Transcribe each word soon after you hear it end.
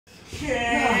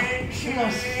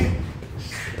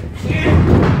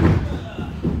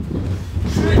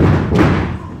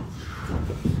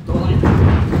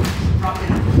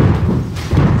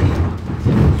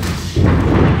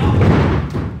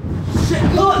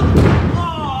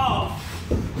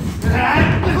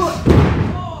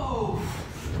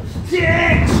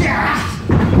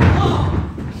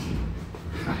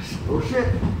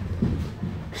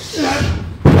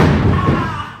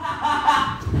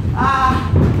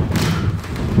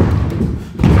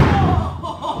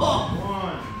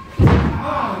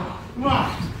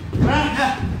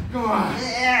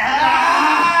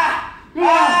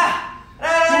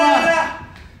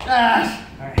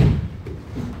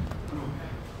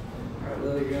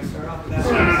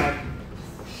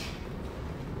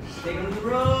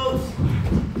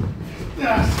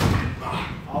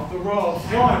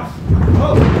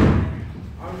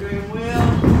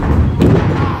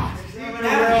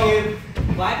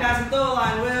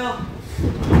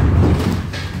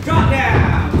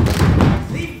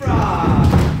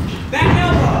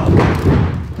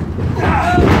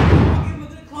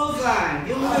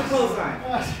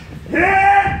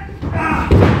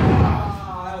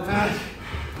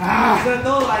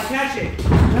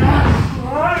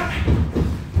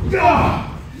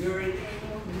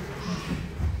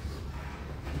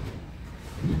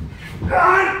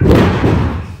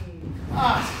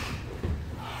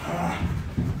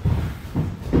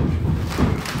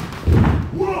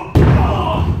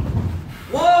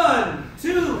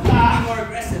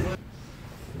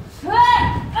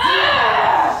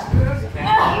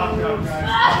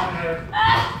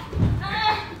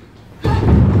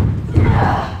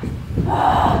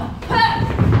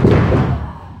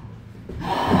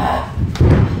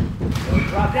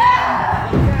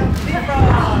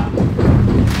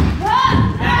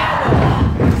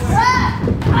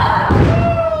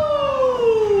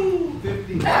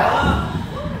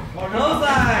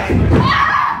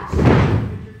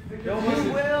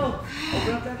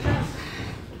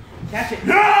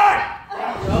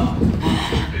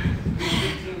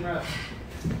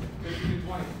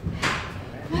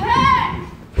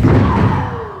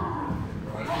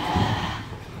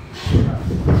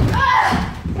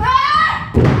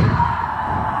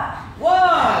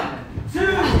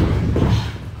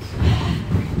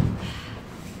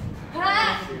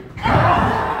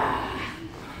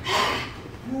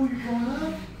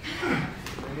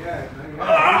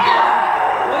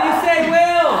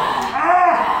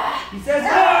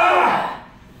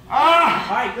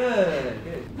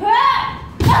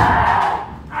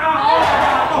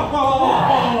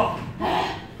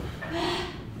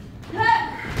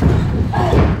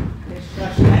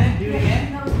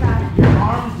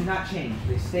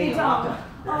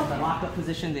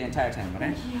The entire time,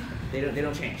 okay? They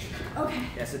don't change. Okay.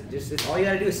 Yeah, so just all you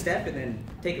gotta do is step and then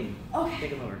take them. Okay.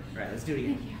 Take them over. All right, let's do it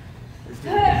again. Thank you. Let's do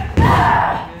it again.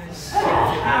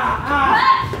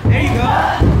 There you go.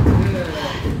 Good.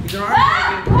 Keep your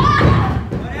arms open.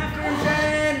 One after him,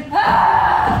 Shannon.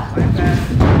 Line fast.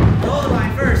 Roll the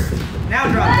line first. Now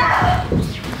drop down.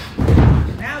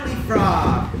 Now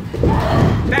leapfrog.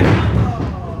 Back elbow.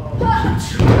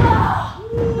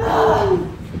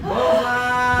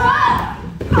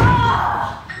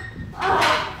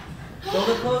 Hold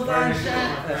the clothesline,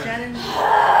 Shannon. He's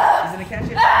gonna catch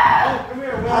it. Oh, come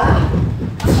here, Will.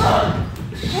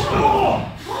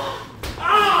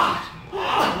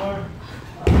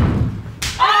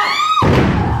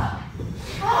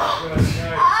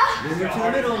 Move her to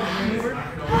the middle. Move her.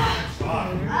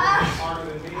 Splash.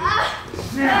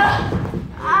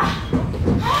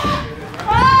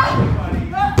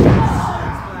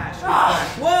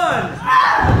 One.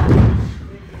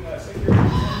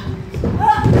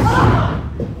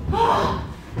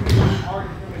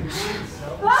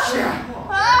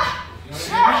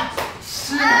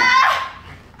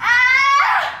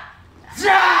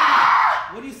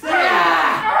 What do you say?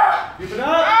 Keep it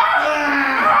up.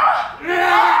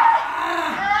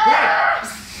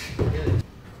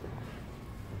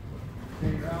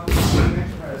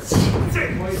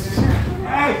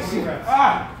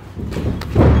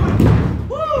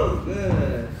 Woo!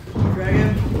 Good. Drag him.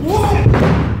 Good.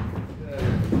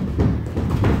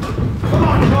 Come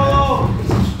on, Colo.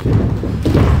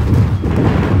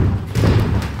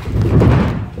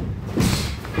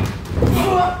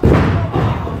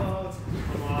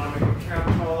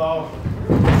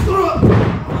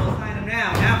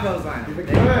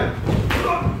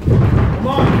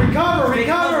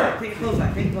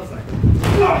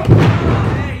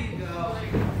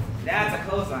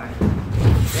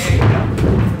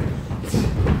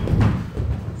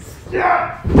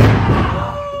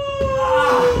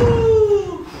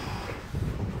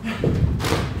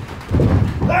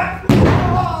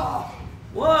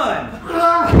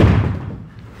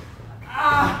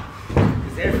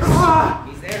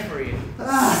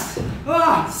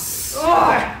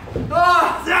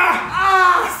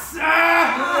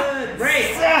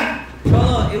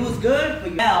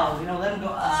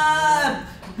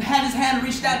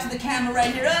 camera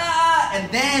right here, and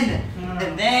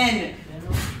then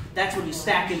that's when you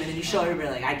stack him and then you show everybody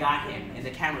like, I got him, and the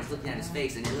camera's looking at his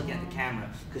face and you're looking at the camera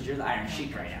because you're the Iron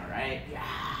Sheik right now, right? Yeah.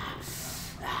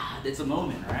 It's a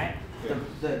moment, right?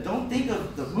 Don't think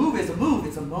of the move as a move,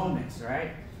 it's a moment,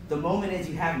 right? The moment is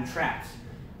you have him trapped,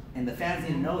 and the fans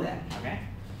need to know that, okay?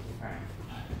 All right.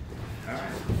 All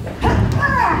right.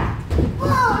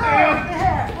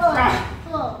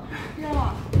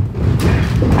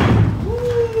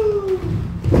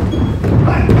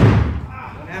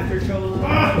 After Cholo.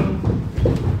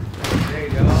 There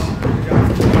you go. Good job.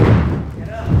 Get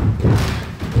up.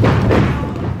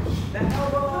 That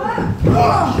elbow.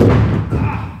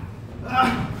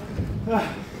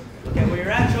 Look at where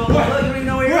you're at, Cholo. Look, you don't even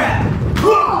know where you're at.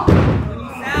 When you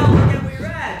sound, look at where you're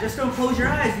at. Just don't close your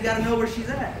eyes. You gotta know where she's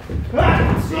at. There you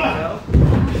go.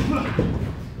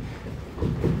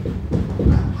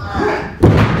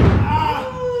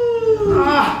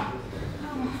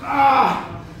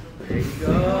 There you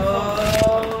go.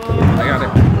 I got it.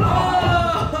 Oh!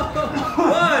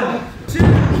 1, 2.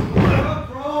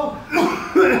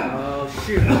 Oh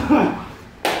shoot.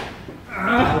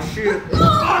 Oh shoot.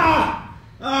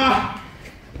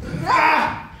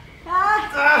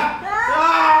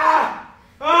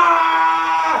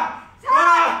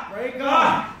 Break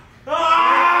up.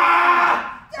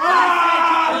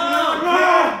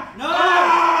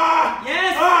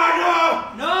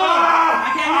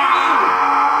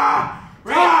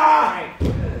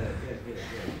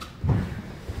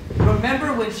 Remember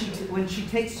when she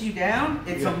takes you down,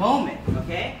 it's a moment,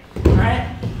 okay?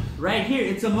 Right here,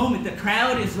 it's a moment. The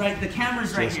crowd is right, the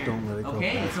camera's right here.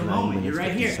 Okay, it's a moment. You're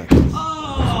right here.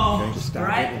 Oh,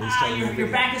 right? Your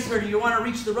back is hurting. You want to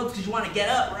reach the ropes because you want to get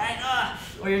up, right?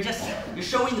 Or you're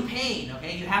showing the pain.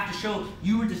 Okay, you have to show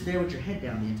you were just there with your head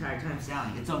down the entire time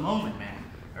sounding. It's a moment, man.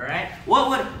 All right.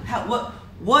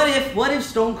 What if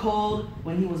Stone Cold,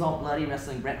 when he was all bloody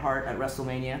wrestling Bret Hart at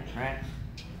WrestleMania, right?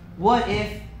 What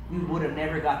if we would have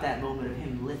never got that moment of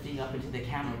him lifting up into the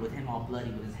camera with him all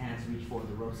bloody with his hands reached for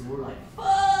the ropes, and we're like,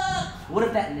 fuck! What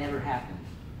if that never happened?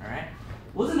 All right?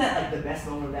 Wasn't that like the best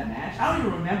moment of that match? I don't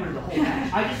even remember the whole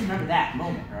match. I just remember that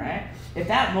moment, all right? If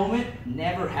that moment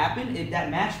never happened, if that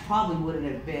match probably wouldn't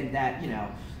have been that,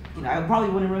 I probably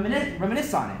wouldn't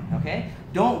reminisce on it, okay?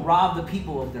 Don't rob the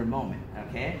people of their moment,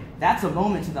 okay? That's a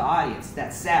moment to the audience,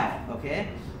 that sell, okay?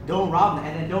 Don't rob them,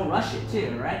 and then don't rush it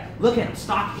too, right? Look at him,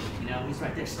 stalk him, he's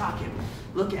right there, stalk him.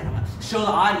 Look at him, show the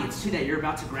audience too that you're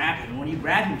about to grab him. And when you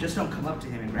grab him, just don't come up to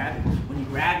him and grab him. When you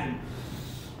grab him,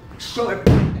 show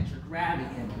everybody that you're grabbing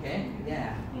him, okay?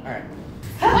 Yeah, all right.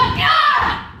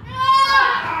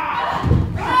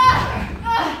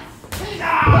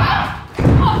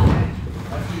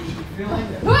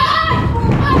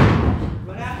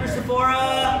 Run after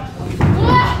Sephora.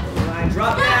 Line,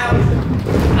 drop down.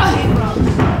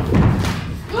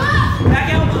 Back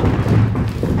elbow.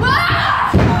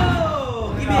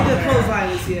 Oh, give me a good clothesline,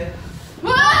 Lucia.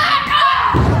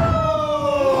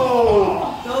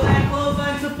 Throw that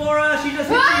clothesline, Sephora. She just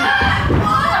hit you.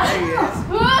 There he is.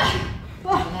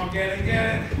 Come on, get it.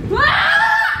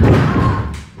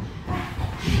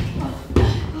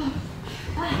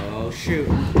 Oh, shoot.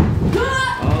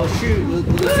 Oh, shoot.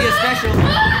 Lucia special.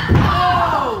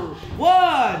 Oh!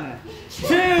 1,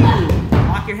 2.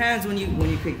 Lock your hands when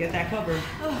you could get that cover.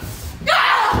 Oh!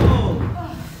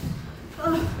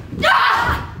 Oh,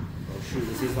 shoot.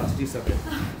 Lucia's about to do something.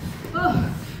 Oh no.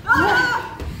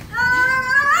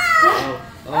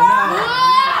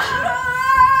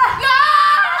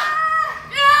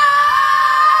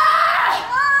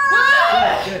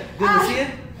 Good, Lucia.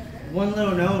 One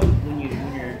little note when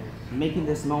you're making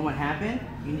this moment happen,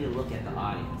 you need to look at the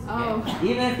audience. Okay? Oh.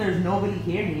 Even if there's nobody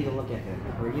here, you need to look at them,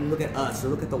 or you can look at us, or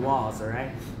look at the walls. All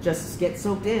right, just get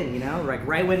soaked in. Like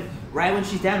right when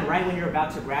she's down, right when you're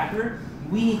about to grab her,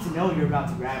 we need to know you're about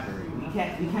to grab her. We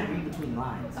can't read between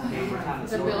lines. Okay, we're telling the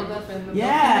story. Build up and the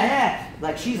yeah.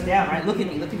 Like she's down, right? Look at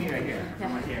me right here,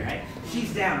 right here, right?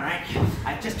 She's down, right?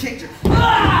 I just kicked her.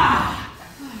 Ah!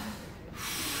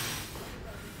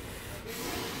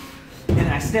 And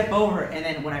I step over, and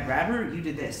then when I grab her, you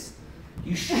did this.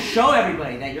 You show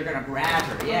everybody that you're gonna grab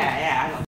her. Yeah.